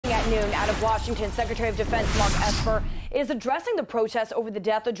afternoon out of Washington, Secretary of Defense Mark Esper is addressing the protests over the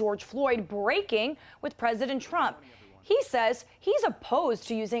death of George Floyd, breaking with President Trump. He says he's opposed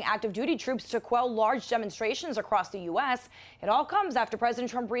to using active duty troops to quell large demonstrations across the U.S. It all comes after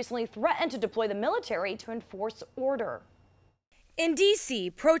President Trump recently threatened to deploy the military to enforce order. In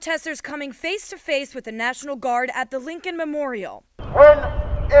D.C., protesters coming face to face with the National Guard at the Lincoln Memorial. When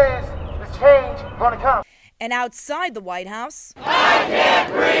is the change going to come? And outside the White House, I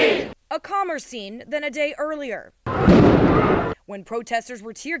can't breathe! A calmer scene than a day earlier, when protesters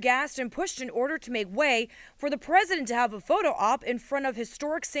were tear-gassed and pushed in order to make way for the president to have a photo op in front of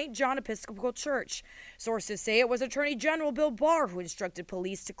historic St. John Episcopal Church. Sources say it was Attorney General Bill Barr who instructed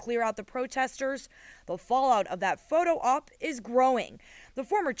police to clear out the protesters. The fallout of that photo op is growing. The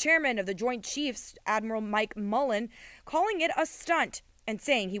former chairman of the Joint Chiefs, Admiral Mike Mullen, calling it a stunt and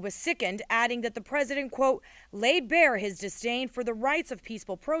saying he was sickened, adding that the president, quote, laid bare his disdain for the rights of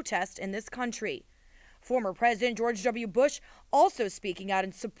peaceful protest in this country. Former President George W. Bush also speaking out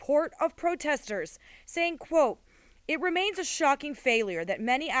in support of protesters, saying, quote, it remains a shocking failure that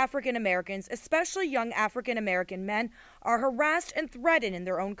many African Americans, especially young African American men, are harassed and threatened in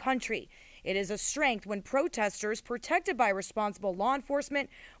their own country. It is a strength when protesters, protected by responsible law enforcement,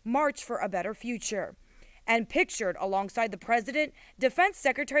 march for a better future. And pictured alongside the president, Defense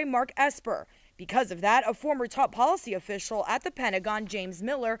Secretary Mark Esper. Because of that, a former top policy official at the Pentagon, James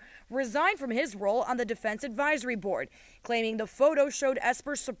Miller, resigned from his role on the Defense Advisory Board, claiming the photo showed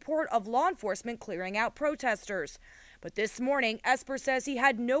Esper's support of law enforcement clearing out protesters. But this morning, Esper says he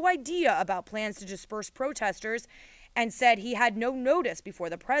had no idea about plans to disperse protesters and said he had no notice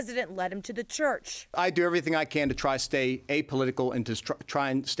before the president led him to the church. I do everything I can to try to stay apolitical and to try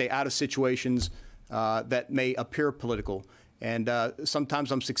and stay out of situations that may appear political. And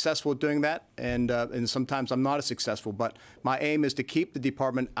sometimes I'm successful at doing that, and sometimes I'm not as successful. But my aim is to keep the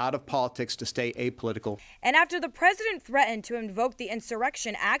department out of politics, to stay apolitical. And after the president threatened to invoke the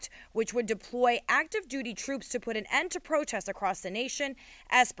Insurrection Act, which would deploy active duty troops to put an end to protests across the nation,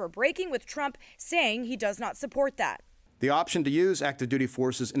 Esper breaking with Trump, saying he does not support that. The option to use active duty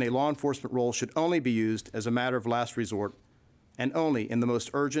forces in a law enforcement role should only be used as a matter of last resort, and only in the most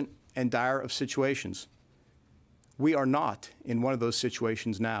urgent and dire of situations. We are not in one of those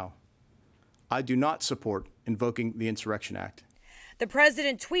situations now. I do not support invoking the Insurrection Act. The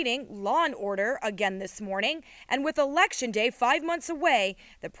president tweeting law and order again this morning, and with Election Day 5 months away,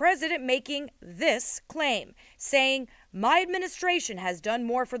 the president making this claim, saying, my administration has done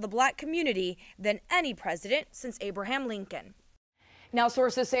more for the black community than any president since Abraham Lincoln. Now,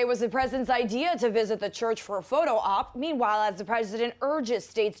 sources say it was the president's idea to visit the church for a photo op. Meanwhile, as the president urges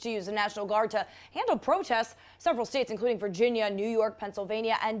states to use the National Guard to handle protests, several states, including Virginia, New York,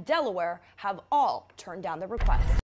 Pennsylvania, and Delaware, have all turned down the request.